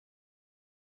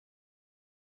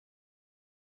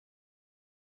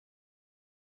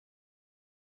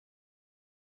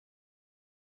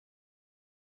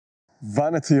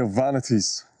Vanity of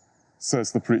vanities,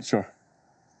 says the preacher.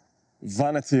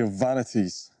 Vanity of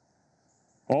vanities.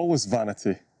 All is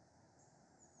vanity.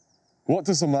 What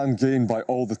does a man gain by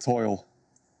all the toil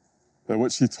by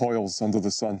which he toils under the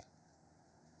sun?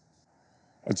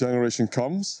 A generation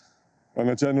comes and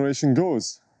a generation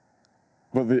goes,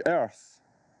 but the earth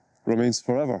remains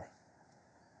forever.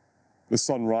 The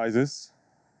sun rises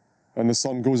and the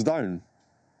sun goes down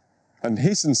and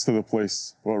hastens to the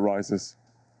place where it rises.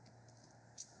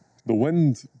 The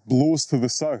wind blows to the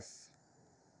south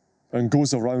and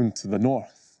goes around to the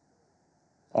north.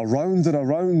 Around and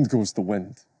around goes the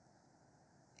wind,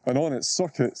 and on its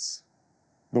circuits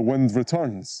the wind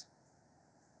returns.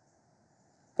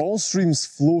 All streams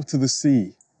flow to the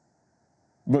sea,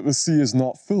 but the sea is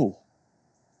not full.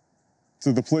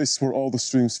 To the place where all the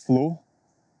streams flow,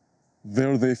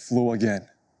 there they flow again.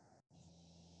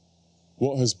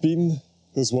 What has been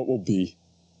is what will be,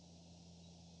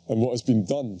 and what has been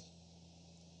done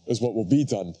is what will be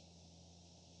done,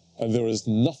 and there is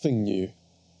nothing new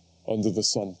under the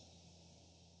sun.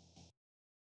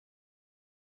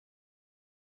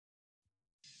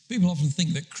 People often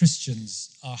think that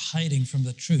Christians are hiding from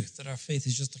the truth, that our faith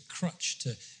is just a crutch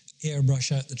to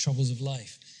airbrush out the troubles of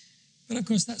life. But of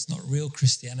course, that's not real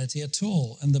Christianity at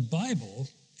all. And the Bible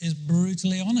is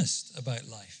brutally honest about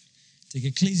life. Take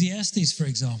Ecclesiastes, for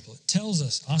example. It tells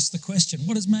us, ask the question,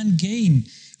 what does man gain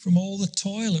from all the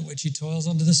toil at which he toils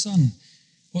under the sun?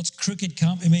 What's crooked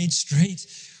can't be made straight.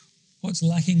 What's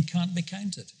lacking can't be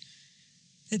counted.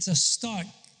 It's a stark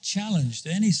challenge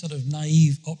to any sort of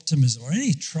naive optimism or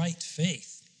any trite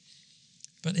faith.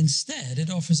 But instead, it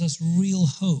offers us real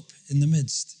hope in the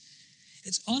midst.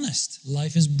 It's honest.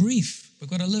 Life is brief. We've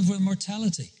got to live with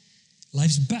mortality.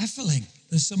 Life's baffling.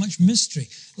 There's so much mystery.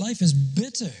 Life is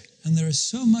bitter, and there is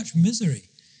so much misery.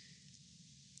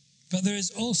 But there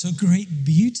is also great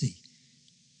beauty.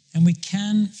 And we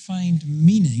can find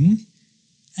meaning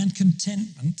and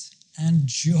contentment and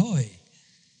joy.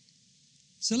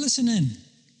 So listen in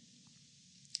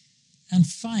and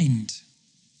find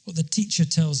what the teacher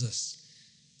tells us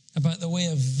about the way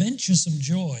of venturesome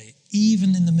joy,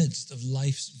 even in the midst of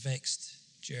life's vexed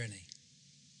journey.